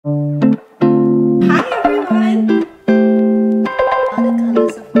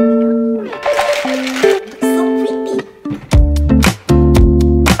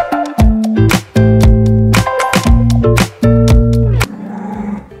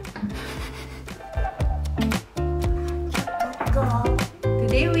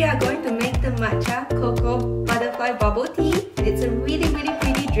Coco butterfly bubble tea. It's a really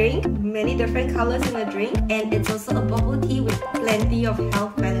pretty drink, many different colors in the drink, and it's also a bubble tea with plenty of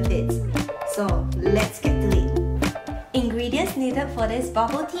health benefits. So let's get to it. Ingredients needed for this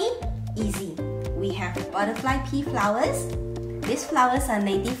bubble tea? Easy. We have butterfly pea flowers. These flowers are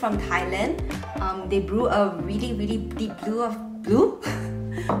native from Thailand. They brew a really deep blue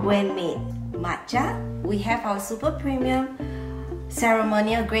when made. Matcha. We have our super premium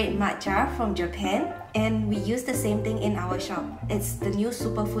ceremonial grade matcha from Japan, and we use the same thing in our shop. It's the new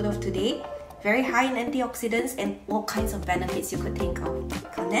superfood of today. Very high in antioxidants and all kinds of benefits you could think of.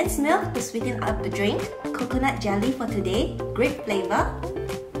 Condensed milk to sweeten up the drink. Coconut jelly for today. Grape flavor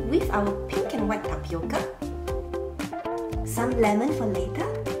with our pink and white tapioca. Some lemon for later.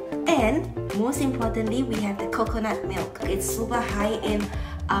 And most importantly, we have the coconut milk. It's super high in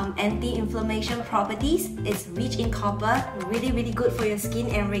anti-inflammation properties. It's rich in copper, really good for your skin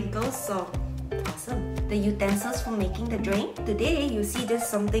and wrinkles, so awesome. The utensils for making the drink. Today you see this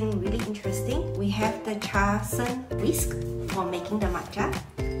something really interesting. We have the Charson whisk for making the matcha.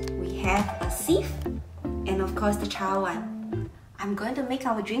 We have a sieve and of course the cha one. I'm going to make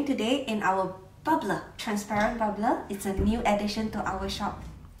our drink today in our bubbler, transparent bubbler. It's a new addition to our shop.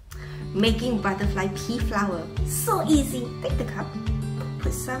 Making butterfly pea flower. So easy. Take the cup.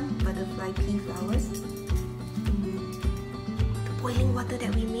 Put some butterfly pea flowers. The boiling water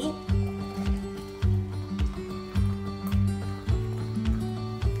that we made.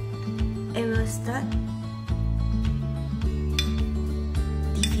 And we'll start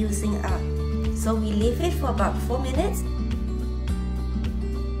diffusing up. So we leave it for about 4 minutes.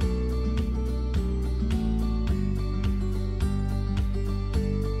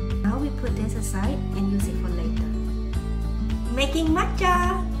 Now we put this aside and use it for later. Making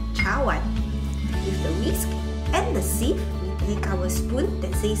matcha! Chawan. With the whisk and the sieve, we take our spoon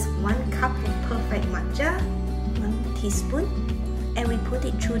that says 1 cup of perfect matcha, 1 teaspoon, and we put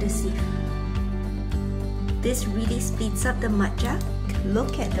it through the sieve. This really speeds up the matcha.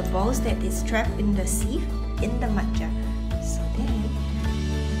 Look at the balls that is trapped in the sieve in the matcha. So then,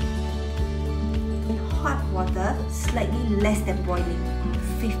 in hot water, slightly less than boiling,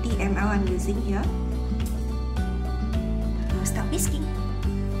 50 ml I'm using here. We'll start whisking.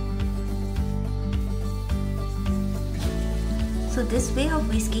 So this way of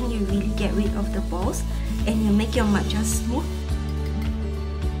whisking, you really get rid of the balls and you make your matcha smooth.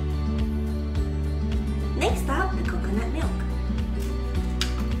 Next up, the coconut milk.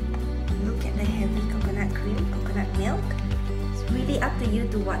 Look at the heavy coconut cream, coconut milk. It's really up to you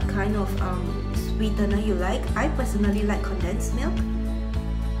to what kind of sweetener you like. I personally like condensed milk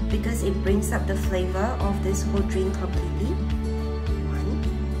because it brings up the flavor of this whole drink completely. 1,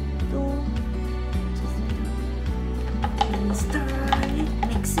 2, and stir it,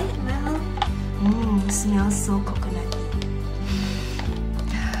 mix it well. Smells so coconutty.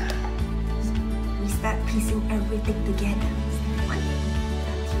 We start piecing everything together. 1,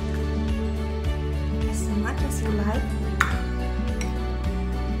 as much as you like.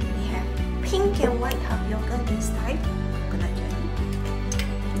 We have pink and white tapioca this time. Coconut jelly.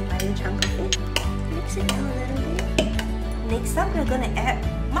 A chunk of it. Mix it a little bit. Next up, we're gonna add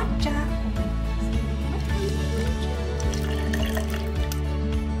matcha.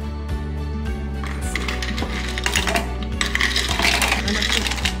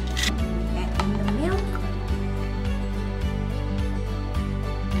 Add in the milk.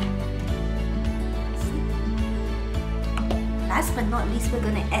 Last but not least, we're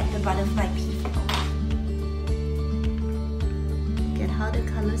gonna add the butterfly pea. How the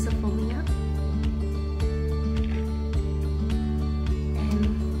colors are forming up.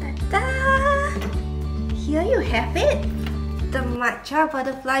 And ta-da! Here you have it! The matcha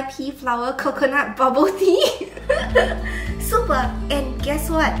butterfly pea flower coconut bubble tea! Super! And guess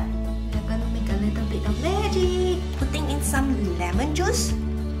what? We're gonna make a little bit of magic! Putting in some lemon juice.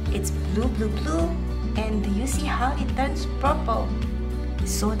 It's blue. And do you see how it turns purple?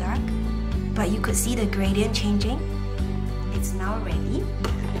 It's so dark, but you could see the gradient changing. It's now ready.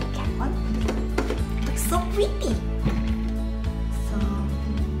 Get one. Looks so pretty. So,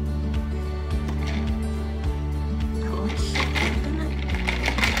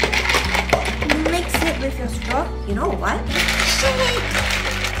 mix it with your straw. You know what? Shake.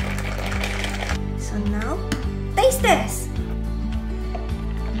 So now, taste this.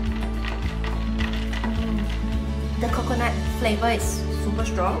 The coconut flavor is super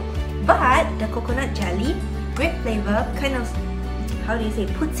strong, but the coconut jelly, grape flavor, kind of, how do you say,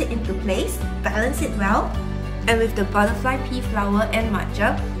 puts it into place, balance it well. And with the butterfly pea flower and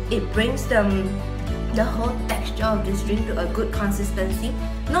matcha, it brings the whole texture of this drink to a good consistency.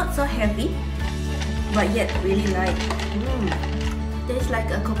 Not so heavy, but yet really light. Tastes like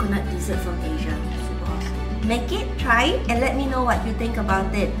a coconut dessert from Asia. Super awesome. Make it, try it, and let me know what you think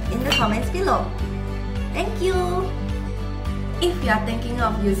about it in the comments below. Thank you! If you are thinking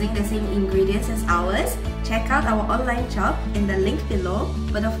of using the same ingredients as ours, check out our online shop in the link below.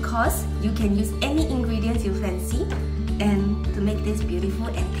 But of course, you can use any ingredients you fancy and to make this beautiful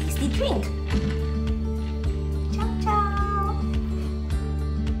and tasty drink.